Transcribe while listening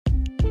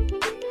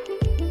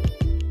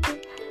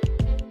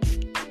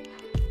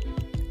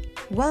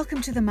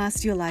Welcome to the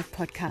Master Your Life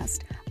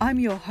podcast. I'm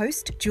your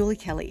host, Julie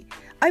Kelly.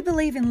 I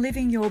believe in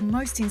living your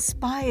most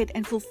inspired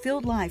and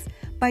fulfilled life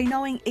by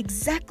knowing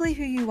exactly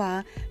who you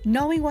are,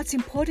 knowing what's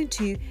important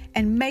to you,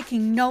 and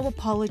making no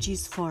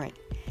apologies for it.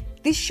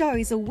 This show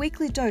is a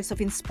weekly dose of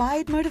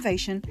inspired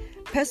motivation,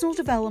 personal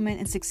development,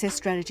 and success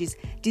strategies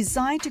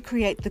designed to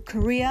create the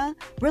career,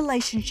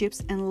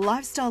 relationships, and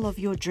lifestyle of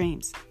your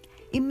dreams.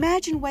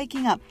 Imagine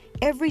waking up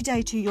every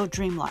day to your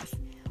dream life.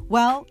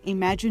 Well,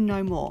 imagine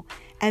no more,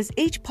 as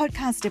each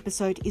podcast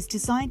episode is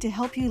designed to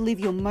help you live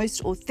your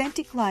most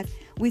authentic life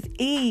with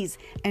ease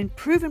and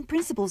proven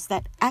principles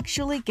that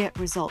actually get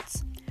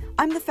results.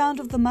 I'm the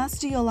founder of the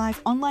Master Your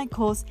Life online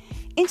course,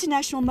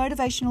 international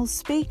motivational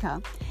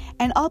speaker,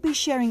 and I'll be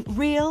sharing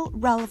real,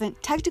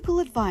 relevant, tactical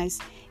advice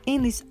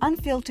in this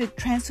unfiltered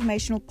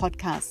transformational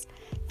podcast.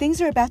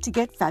 Things are about to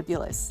get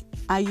fabulous.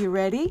 Are you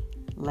ready?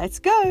 Let's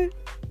go.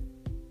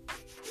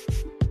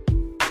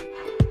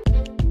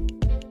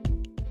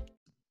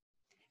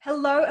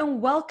 Hello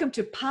and welcome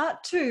to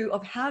part 2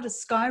 of how to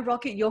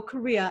skyrocket your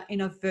career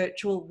in a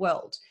virtual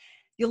world.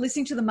 You're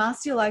listening to the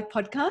Master Your Life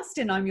podcast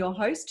and I'm your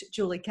host,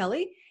 Julie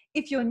Kelly.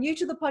 If you're new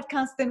to the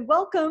podcast, then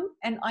welcome,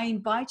 and I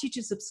invite you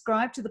to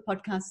subscribe to the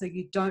podcast so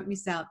you don't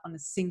miss out on a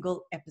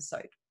single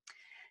episode.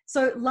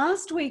 So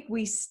last week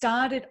we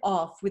started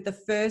off with the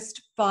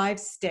first 5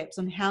 steps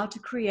on how to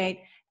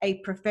create a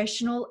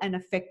professional and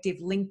effective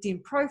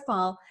LinkedIn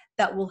profile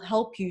that will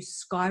help you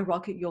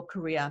skyrocket your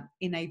career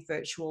in a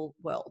virtual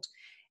world.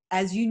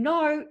 As you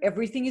know,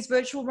 everything is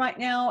virtual right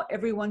now.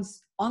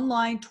 Everyone's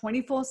online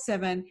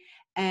 24/7.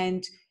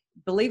 And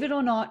believe it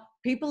or not,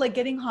 people are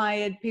getting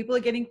hired, people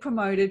are getting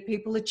promoted,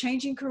 people are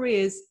changing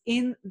careers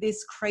in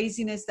this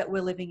craziness that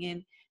we're living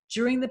in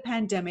during the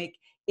pandemic.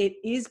 It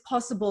is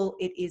possible,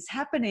 it is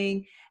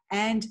happening,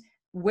 and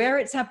where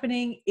it's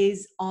happening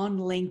is on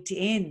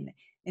LinkedIn.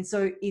 And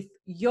so if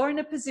you're in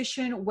a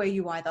position where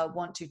you either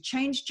want to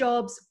change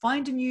jobs,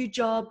 find a new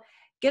job,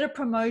 get a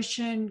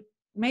promotion,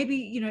 maybe,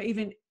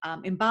 even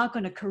embark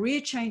on a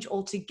career change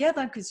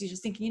altogether because you're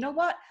just thinking, you know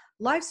what,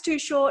 life's too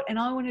short and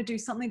I want to do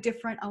something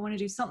different. I want to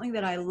do something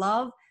that I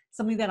love,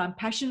 something that I'm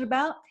passionate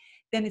about.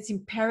 Then it's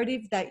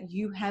imperative that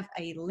you have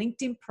a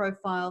LinkedIn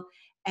profile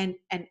and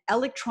an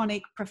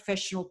electronic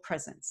professional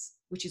presence,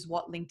 which is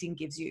what LinkedIn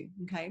gives you.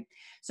 Okay.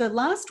 So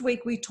last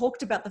week we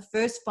talked about the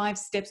first 5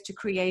 steps to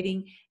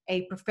creating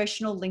a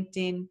professional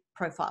LinkedIn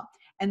profile.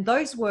 And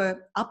those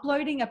were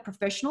uploading a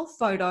professional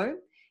photo,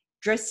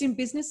 dressed in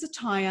business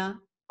attire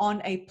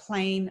on a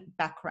plain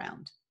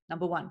background,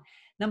 number 1.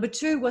 Number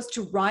 2 was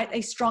to write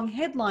a strong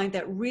headline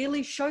that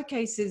really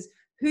showcases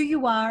who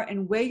you are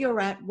and where you're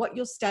at, what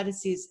your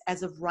status is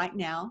as of right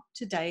now,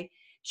 today,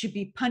 should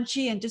be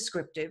punchy and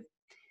descriptive.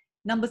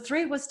 Number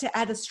 3 was to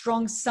add a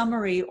strong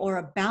summary or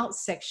about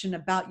section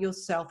about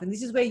yourself. And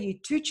this is where you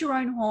toot your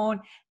own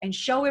horn and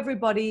show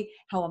everybody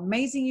how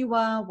amazing you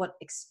are, what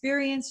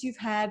experience you've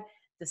had,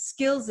 the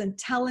skills and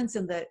talents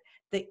and the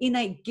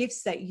innate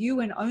gifts that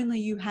you and only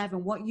you have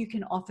and what you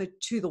can offer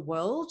to the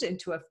world and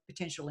to a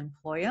potential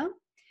employer.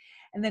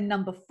 And then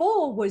number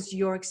 4 was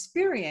your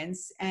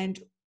experience. And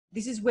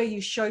this is where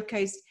you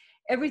showcased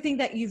everything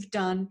that you've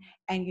done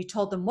and you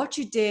told them what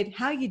you did,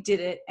 how you did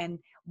it, and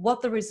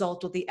what the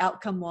result or the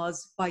outcome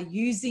was by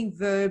using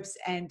verbs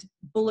and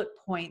bullet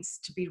points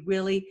to be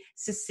really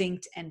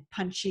succinct and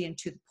punchy and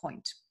to the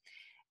point.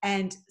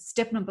 And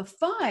step number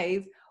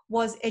 5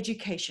 was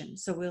education.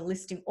 So we're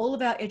listing all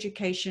of our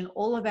education,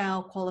 all of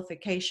our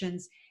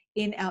qualifications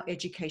in our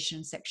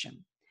education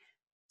section.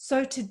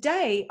 So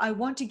today I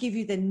want to give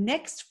you the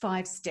next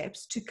 5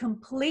 steps to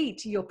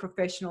complete your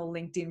professional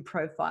LinkedIn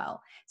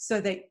profile so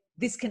that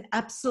this can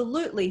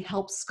absolutely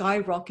help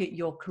skyrocket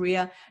your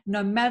career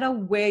no matter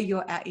where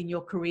you're at in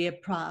your career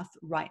path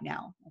right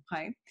now.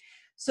 Okay.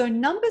 So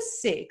number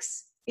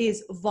 6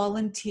 is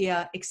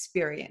volunteer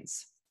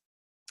experience.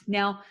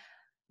 Now,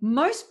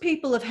 most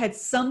people have had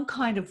some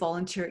kind of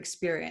volunteer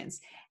experience,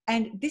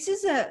 and this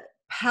is a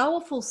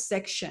powerful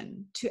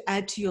section to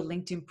add to your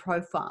LinkedIn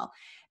profile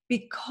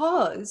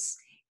because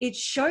it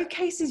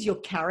showcases your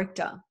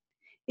character,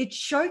 it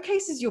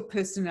showcases your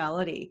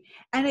personality,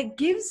 and it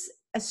gives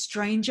a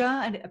stranger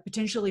and a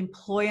potential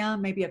employer,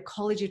 maybe a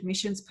college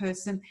admissions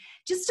person,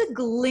 just a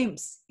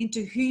glimpse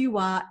into who you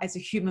are as a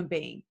human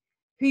being,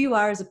 who you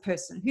are as a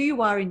person, who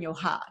you are in your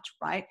heart,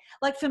 right?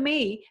 Like for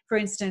me, for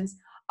instance,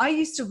 I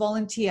used to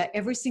volunteer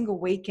every single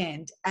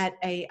weekend at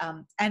a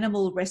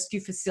animal rescue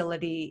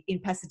facility in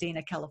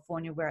Pasadena,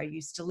 California, where I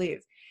used to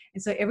live.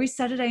 And so every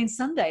Saturday and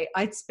Sunday,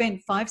 I'd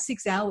spend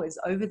 5-6 hours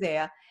over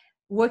there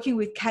working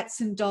with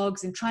cats and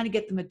dogs and trying to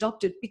get them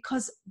adopted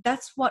because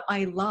that's what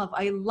I love.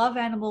 I love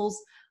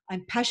animals.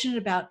 I'm passionate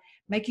about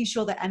making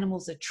sure that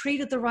animals are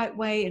treated the right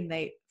way and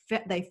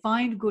they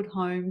find good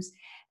homes.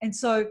 And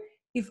so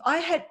if I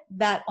had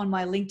that on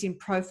my LinkedIn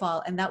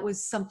profile and that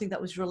was something that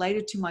was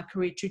related to my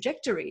career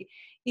trajectory,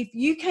 if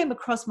you came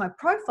across my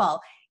profile,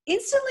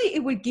 instantly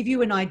it would give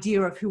you an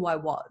idea of who I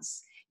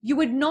was. You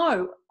would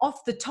know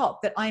off the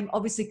top that I'm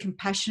obviously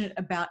compassionate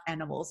about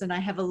animals and I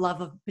have a love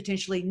of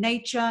potentially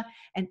nature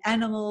and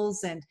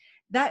animals and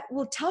that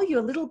will tell you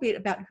a little bit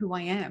about who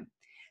I am.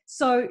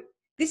 So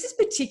this is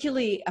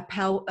particularly a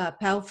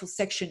powerful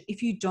section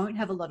if you don't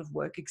have a lot of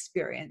work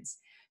experience.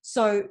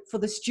 So for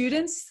the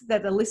students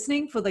that are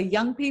listening, for the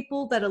young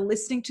people that are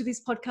listening to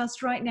this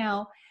podcast right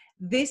now,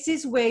 this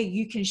is where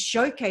you can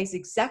showcase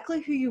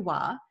exactly who you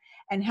are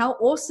and how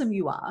awesome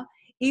you are,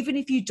 even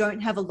if you don't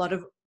have a lot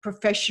of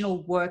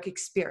professional work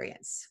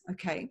experience,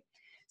 okay?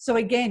 So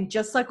again,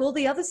 just like all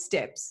the other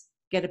steps,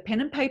 get a pen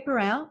and paper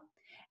out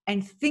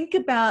and think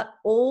about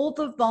all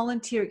the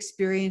volunteer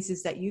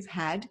experiences that you've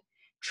had.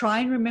 Try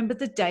and remember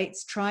the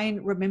dates, try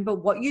and remember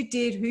what you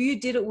did, who you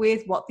did it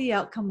with, what the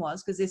outcome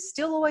was, because there's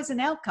still always an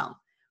outcome,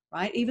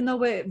 right? Even though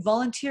we're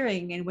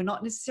volunteering and we're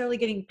not necessarily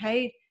getting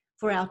paid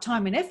for our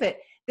time and effort,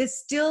 there's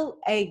still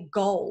a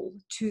goal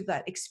to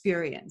that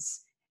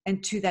experience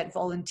and to that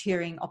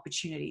volunteering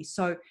opportunity.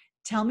 So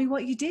tell me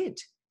what you did.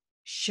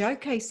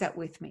 Showcase that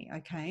with me,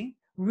 okay?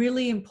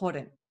 Really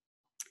important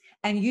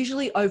and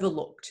usually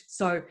overlooked.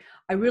 So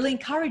I really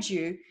encourage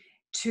you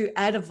to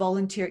add a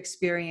volunteer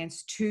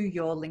experience to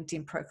your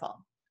LinkedIn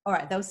profile. All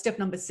right, that was step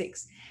number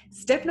 6.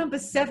 Step number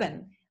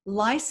 7,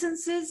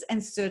 licenses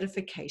and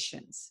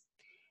certifications.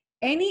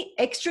 Any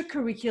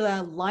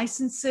extracurricular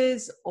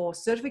licenses or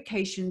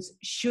certifications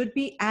should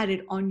be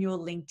added on your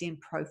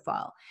LinkedIn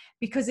profile.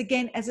 Because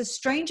again, as a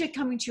stranger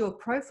coming to your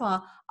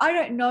profile, I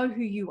don't know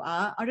who you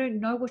are. I don't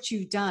know what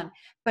you've done.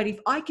 But if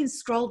I can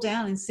scroll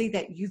down and see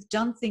that you've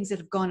done things that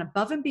have gone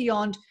above and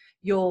beyond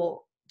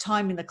your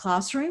time in the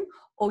classroom,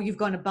 or you've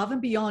gone above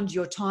and beyond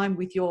your time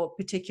with a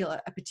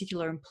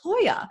particular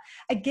employer,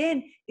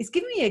 again, it's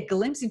giving me a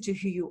glimpse into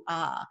who you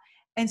are.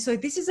 And so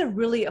this is a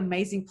really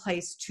amazing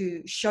place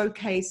to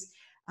showcase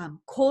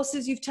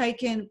courses you've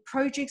taken,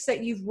 projects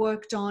that you've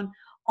worked on,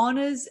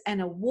 honors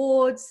and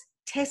awards,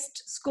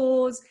 test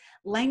scores,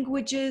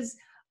 languages,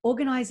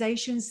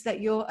 organizations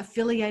that you're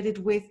affiliated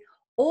with.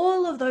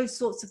 All of those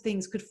sorts of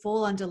things could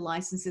fall under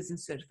licenses and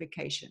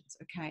certifications,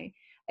 okay?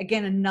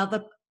 Again,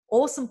 another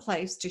awesome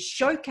place to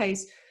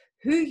showcase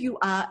who you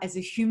are as a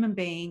human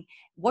being,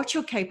 what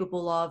you're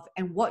capable of,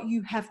 and what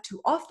you have to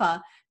offer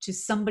to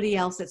somebody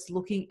else that's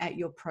looking at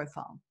your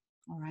profile,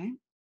 all right?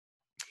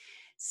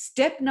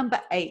 Step number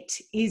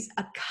 8 is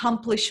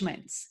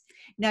accomplishments.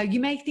 Now,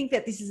 you may think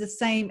that this is the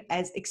same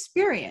as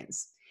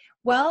experience.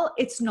 Well,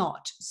 it's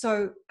not.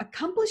 So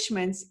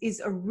accomplishments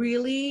is a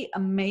really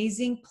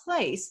amazing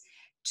place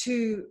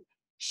to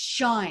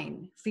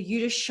shine, for you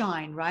to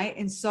shine, right?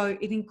 And so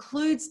it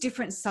includes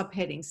different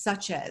subheadings,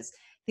 such as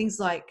things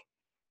like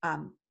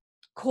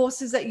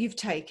courses that you've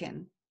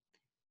taken,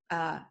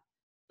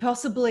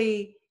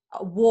 possibly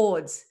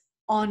awards,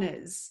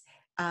 honors,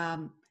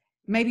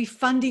 maybe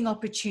funding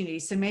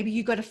opportunities. So maybe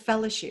you got a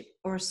fellowship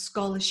or a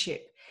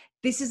scholarship.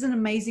 This is an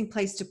amazing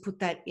place to put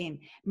that in.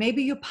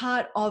 Maybe you're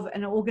part of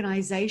an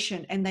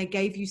organization and they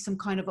gave you some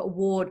kind of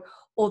award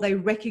or they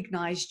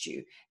recognized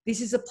you. This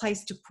is a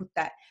place to put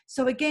that.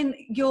 So again,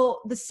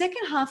 the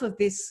second half of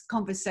this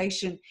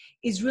conversation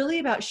is really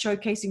about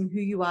showcasing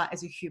who you are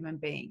as a human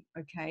being,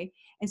 okay?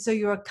 And so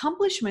your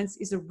accomplishments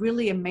is a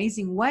really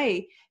amazing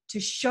way to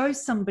show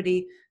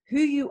somebody who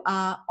you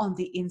are on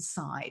the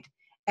inside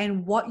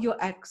and what you're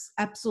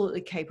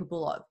absolutely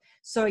capable of.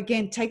 So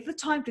again, take the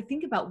time to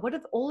think about what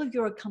have all of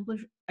your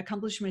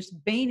accomplishments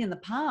been in the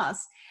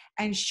past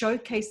and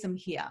showcase them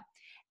here.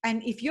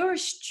 And if you're a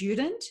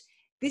student,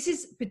 this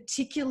is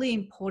particularly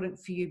important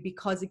for you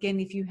because again,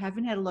 if you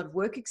haven't had a lot of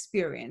work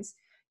experience,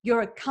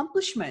 your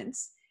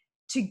accomplishments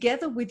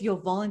together with your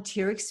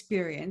volunteer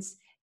experience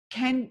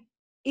can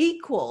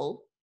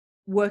equal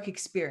work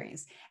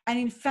experience. And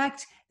in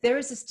fact, there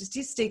is a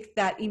statistic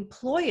that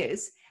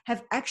employers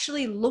have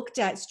actually looked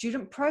at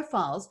student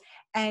profiles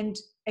and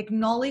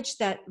acknowledged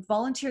that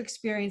volunteer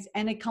experience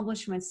and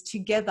accomplishments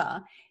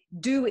together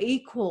do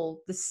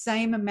equal the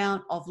same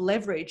amount of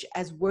leverage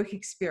as work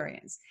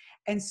experience.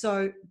 And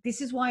so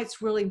this is why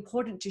it's really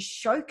important to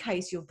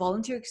showcase your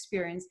volunteer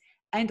experience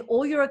and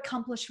all your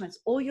accomplishments,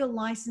 all your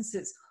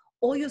licenses,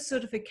 all your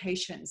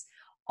certifications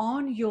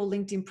on your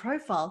LinkedIn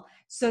profile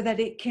so that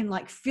it can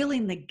like fill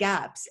in the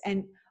gaps.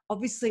 And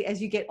obviously,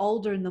 as you get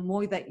older and the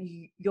more that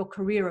your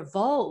career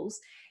evolves,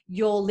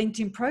 your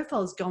LinkedIn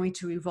profile is going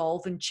to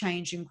evolve and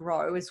change and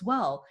grow as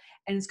well.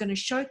 And it's going to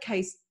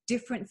showcase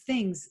different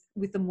things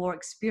with the more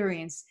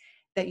experience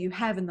that you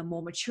have and the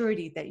more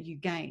maturity that you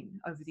gain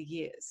over the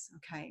years,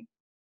 okay?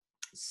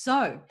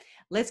 So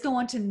let's go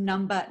on to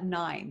number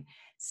 9.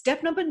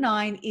 Step number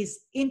 9 is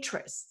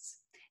interests.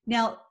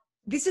 Now,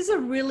 this is a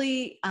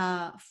really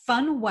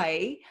fun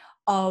way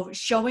of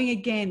showing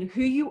again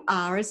who you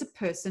are as a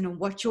person and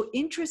what your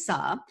interests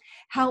are.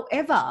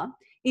 However,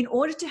 in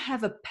order to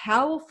have a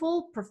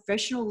powerful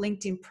professional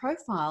LinkedIn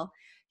profile,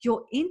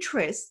 your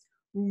interests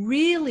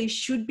really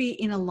should be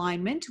in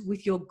alignment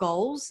with your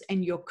goals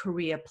and your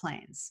career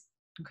plans.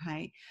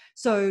 Okay.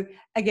 So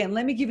again,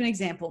 let me give an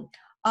example.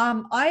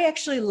 I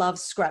actually love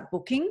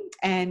scrapbooking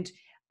and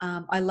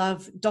I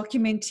love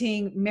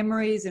documenting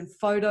memories and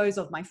photos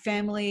of my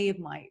family,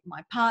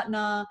 my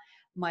partner,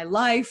 my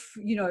life,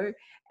 you know.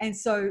 And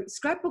so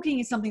scrapbooking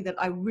is something that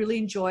I really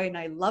enjoy and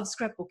I love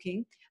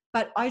scrapbooking.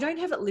 but I don't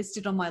have it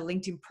listed on my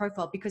LinkedIn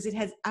profile because it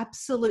has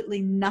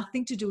absolutely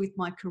nothing to do with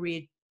my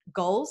career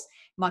goals,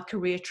 my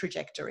career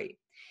trajectory.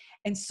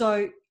 And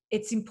so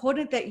it's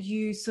important that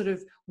you sort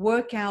of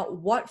work out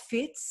what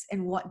fits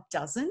and what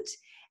doesn't,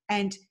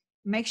 and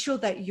make sure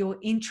that your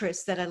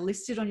interests that are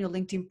listed on your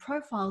LinkedIn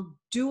profile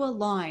do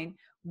align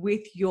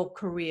with your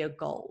career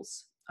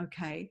goals.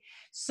 Okay.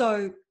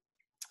 So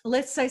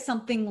let's say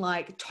something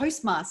like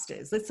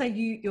Toastmasters. Let's say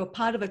you're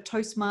part of a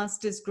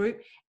Toastmasters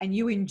group and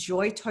you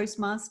enjoy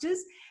Toastmasters,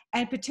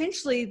 and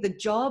potentially the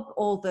job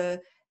or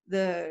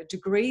the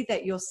degree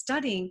that you're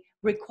studying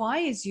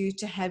requires you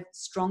to have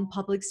strong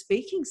public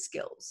speaking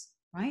skills,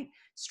 right?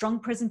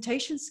 Strong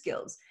presentation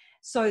skills.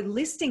 So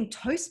listing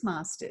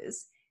Toastmasters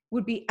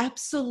would be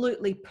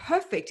absolutely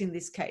perfect in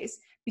this case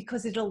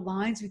because it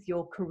aligns with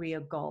your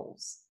career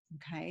goals.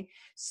 Okay.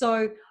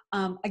 So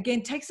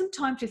again, take some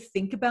time to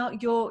think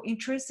about your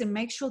interests and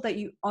make sure that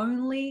you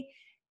only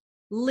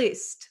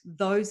list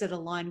those that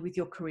align with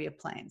your career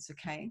plans.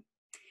 Okay.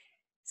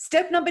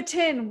 Step number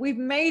 10, we've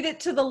made it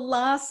to the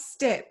last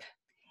step.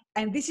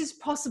 And this is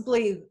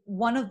possibly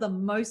one of the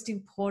most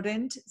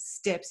important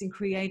steps in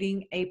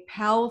creating a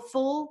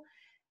powerful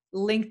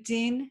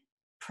LinkedIn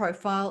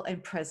profile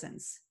and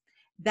presence.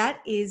 That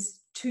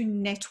is to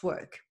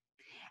network.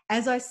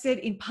 As I said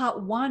in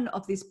part 1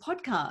 of this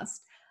podcast,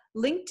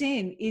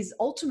 LinkedIn is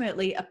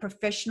ultimately a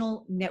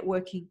professional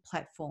networking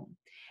platform.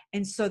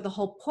 And so the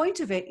whole point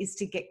of it is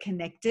to get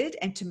connected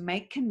and to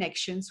make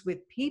connections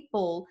with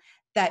people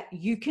that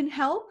you can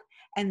help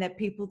and that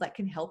people that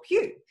can help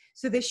you.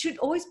 So there should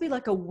always be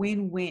like a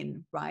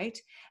win-win, right?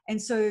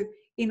 And so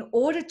in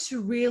order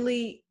to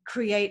really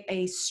create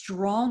a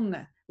strong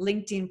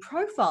LinkedIn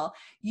profile,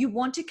 you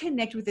want to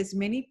connect with as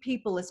many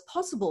people as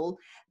possible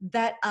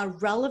that are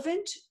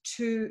relevant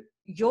to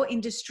your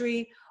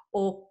industry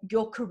or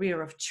your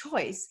career of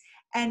choice.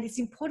 And it's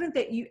important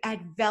that you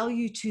add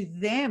value to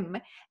them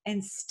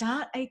and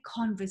start a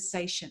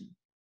conversation,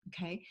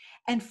 okay?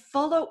 And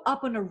follow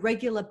up on a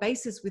regular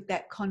basis with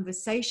that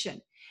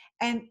conversation.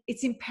 And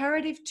it's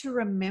imperative to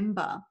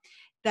remember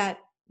that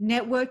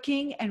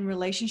networking and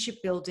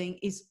relationship building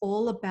is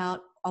all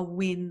about a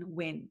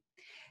win-win.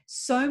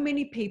 So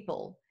many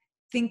people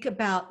think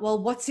about,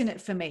 well, what's in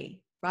it for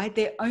me, right?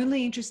 They're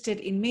only interested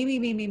in me,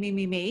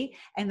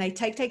 and they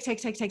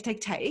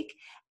take.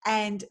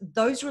 And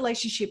those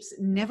relationships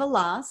never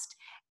last.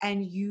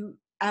 And you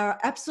are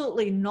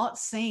absolutely not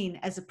seen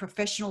as a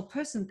professional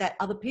person that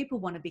other people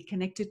want to be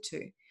connected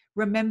to.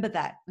 Remember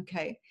that,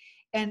 okay?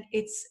 And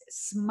it's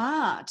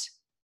smart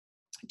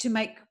to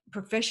make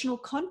professional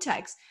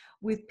contacts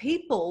with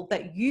people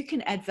that you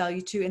can add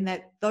value to and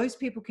that those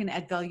people can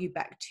add value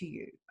back to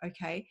you,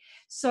 okay?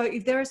 So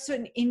if there are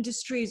certain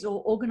industries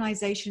or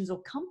organizations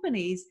or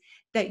companies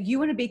that you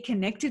want to be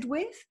connected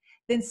with,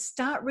 then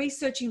start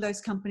researching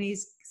those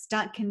companies,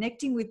 start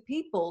connecting with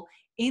people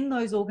in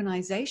those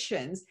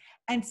organizations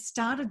and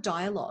start a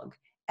dialogue.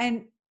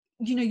 And,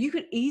 you know, you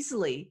could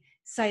easily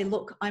say,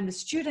 look, I'm a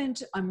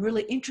student. I'm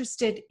really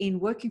interested in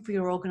working for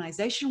your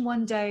organization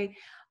one day.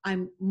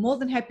 I'm more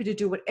than happy to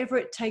do whatever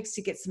it takes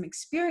to get some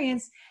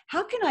experience.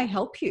 How can I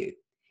help you?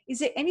 Is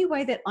there any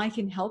way that I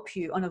can help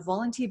you on a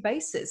volunteer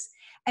basis?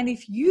 And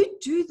if you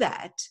do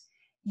that,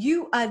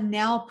 you are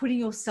now putting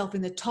yourself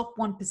in the top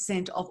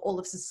 1% of all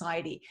of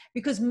society,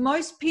 because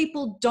most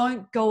people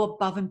don't go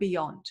above and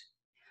beyond.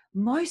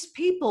 Most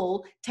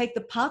people take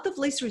the path of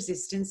least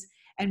resistance,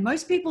 and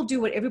most people do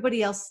what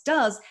everybody else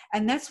does.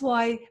 And that's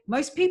why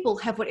most people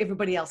have what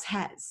everybody else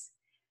has.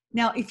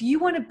 Now, if you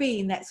want to be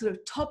in that sort of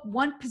top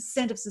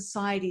 1% of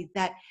society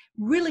that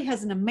really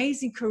has an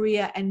amazing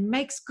career and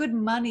makes good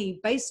money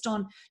based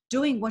on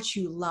doing what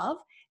you love,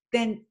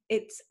 then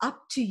it's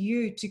up to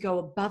you to go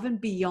above and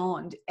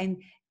beyond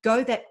and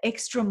go that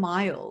extra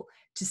mile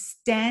to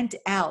stand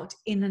out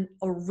in an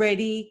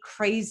already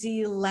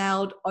crazy,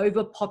 loud,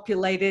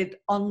 overpopulated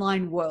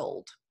online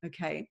world,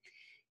 okay?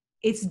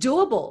 It's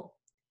doable.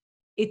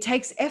 It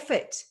takes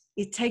effort.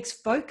 It takes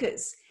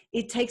focus.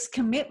 It takes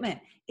commitment.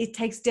 It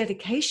takes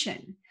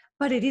dedication,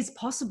 but it is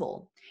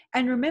possible.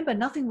 And remember,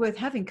 nothing worth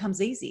having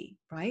comes easy,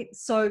 right?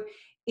 So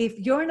if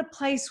you're in a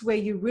place where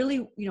you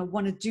really,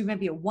 want to do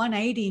maybe a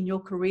 180 in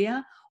your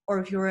career, or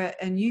if you're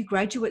a new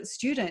graduate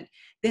student,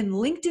 then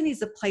LinkedIn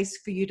is a place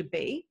for you to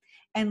be.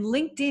 And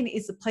LinkedIn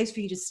is the place for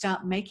you to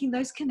start making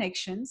those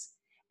connections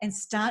and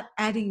start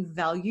adding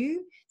value,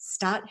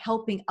 start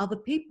helping other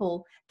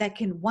people that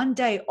can one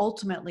day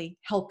ultimately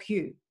help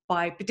you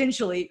by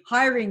potentially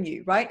hiring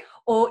you, right?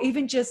 Or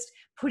even just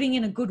putting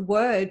in a good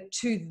word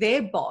to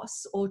their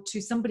boss or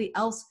to somebody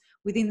else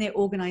within their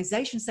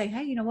organization. Say,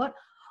 hey, you know what?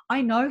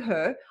 I know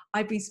her.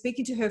 I've been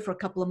speaking to her for a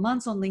couple of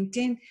months on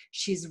LinkedIn.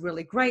 She's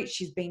really great.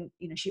 She's been,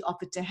 she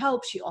offered to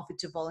help. She offered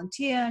to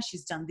volunteer.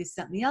 She's done this,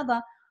 that, and the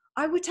other.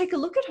 I would take a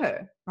look at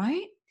her,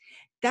 right?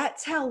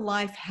 That's how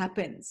life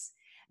happens.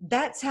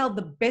 That's how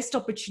the best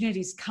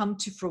opportunities come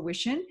to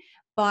fruition,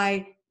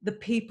 by the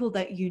people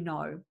that you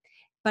know.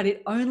 But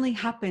it only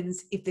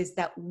happens if there's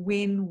that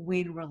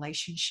win-win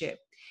relationship.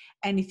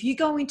 And if you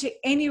go into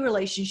any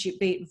relationship,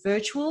 be it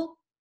virtual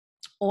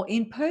or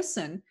in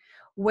person,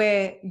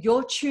 where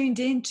you're tuned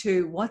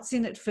into what's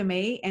in it for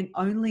me and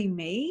only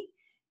me,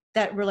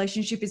 that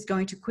relationship is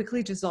going to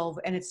quickly dissolve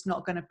and it's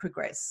not going to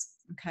progress.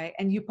 Okay.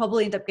 And you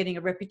probably end up getting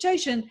a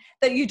reputation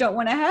that you don't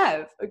want to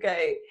have.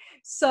 Okay.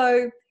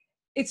 So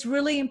it's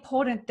really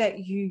important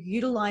that you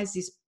utilize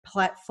this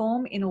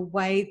platform in a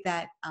way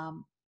that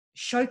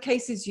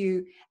showcases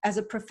you as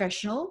a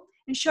professional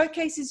and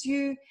showcases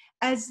you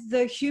as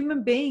the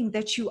human being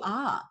that you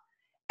are,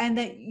 and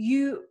that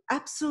you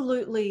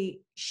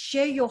absolutely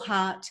share your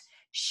heart,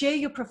 share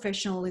your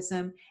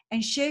professionalism,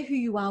 and share who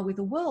you are with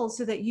the world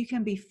so that you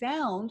can be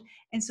found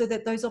and so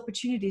that those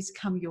opportunities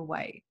come your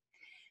way.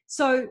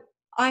 So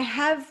I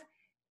have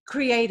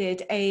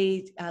created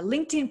a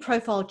LinkedIn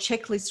profile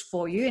checklist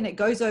for you, and it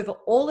goes over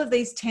all of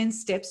these 10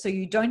 steps so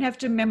you don't have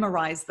to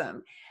memorize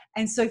them.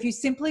 And so if you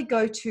simply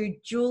go to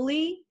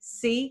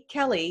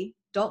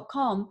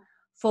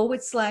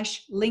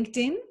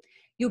juliecckelly.com/LinkedIn,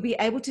 you'll be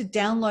able to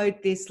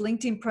download this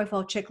LinkedIn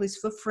profile checklist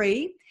for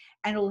free,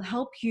 and it'll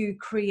help you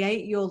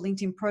create your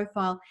LinkedIn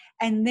profile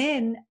and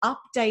then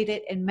update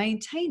it and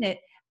maintain it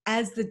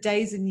as the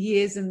days and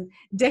years and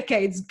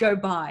decades go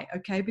by,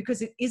 okay?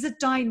 Because it is a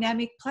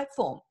dynamic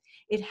platform.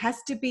 It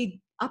has to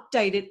be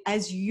updated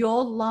as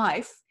your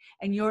life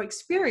and your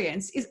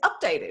experience is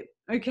updated,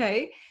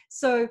 okay?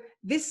 So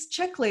this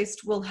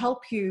checklist will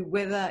help you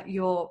whether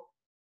you're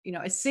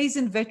a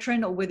seasoned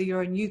veteran or whether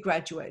you're a new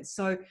graduate.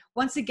 So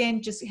once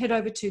again, just head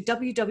over to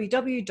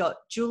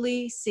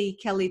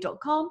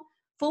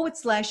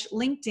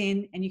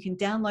www.juliecckelly.com/LinkedIn and you can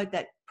download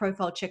that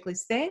profile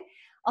checklist there.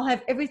 I'll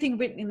have everything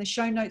written in the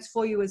show notes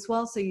for you as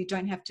well, so you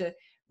don't have to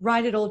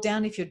write it all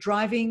down if you're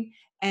driving.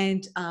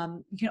 And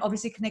you can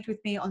obviously connect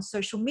with me on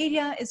social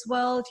media as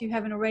well if you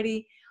haven't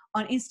already.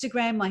 On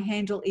Instagram, my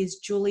handle is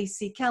Julie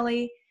C.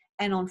 Kelly.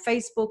 And on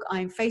Facebook,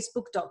 I'm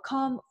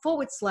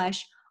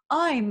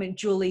facebook.com/I'm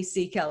Julie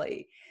C.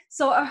 Kelly.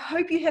 So I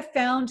hope you have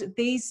found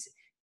these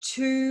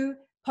 2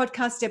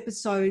 podcast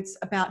episodes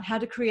about how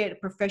to create a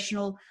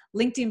professional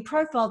LinkedIn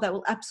profile that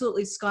will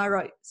absolutely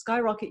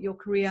skyrocket your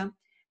career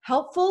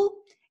helpful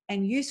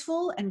and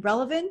useful and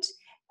relevant.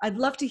 I'd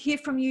love to hear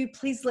from you.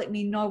 Please let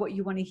me know what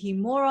you want to hear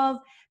more of.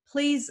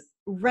 Please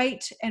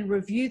rate and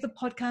review the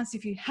podcast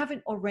if you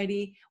haven't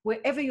already,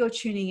 wherever you're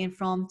tuning in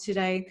from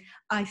today.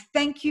 I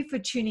thank you for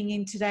tuning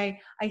in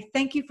today. I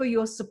thank you for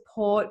your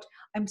support.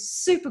 I'm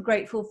super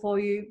grateful for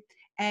you.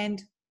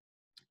 And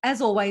as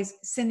always,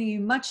 sending you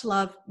much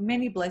love,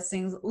 many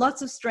blessings,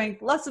 lots of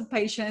strength, lots of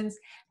patience,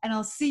 and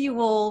I'll see you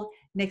all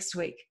next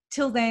week.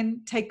 Till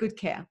then, take good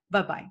care.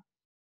 Bye-bye.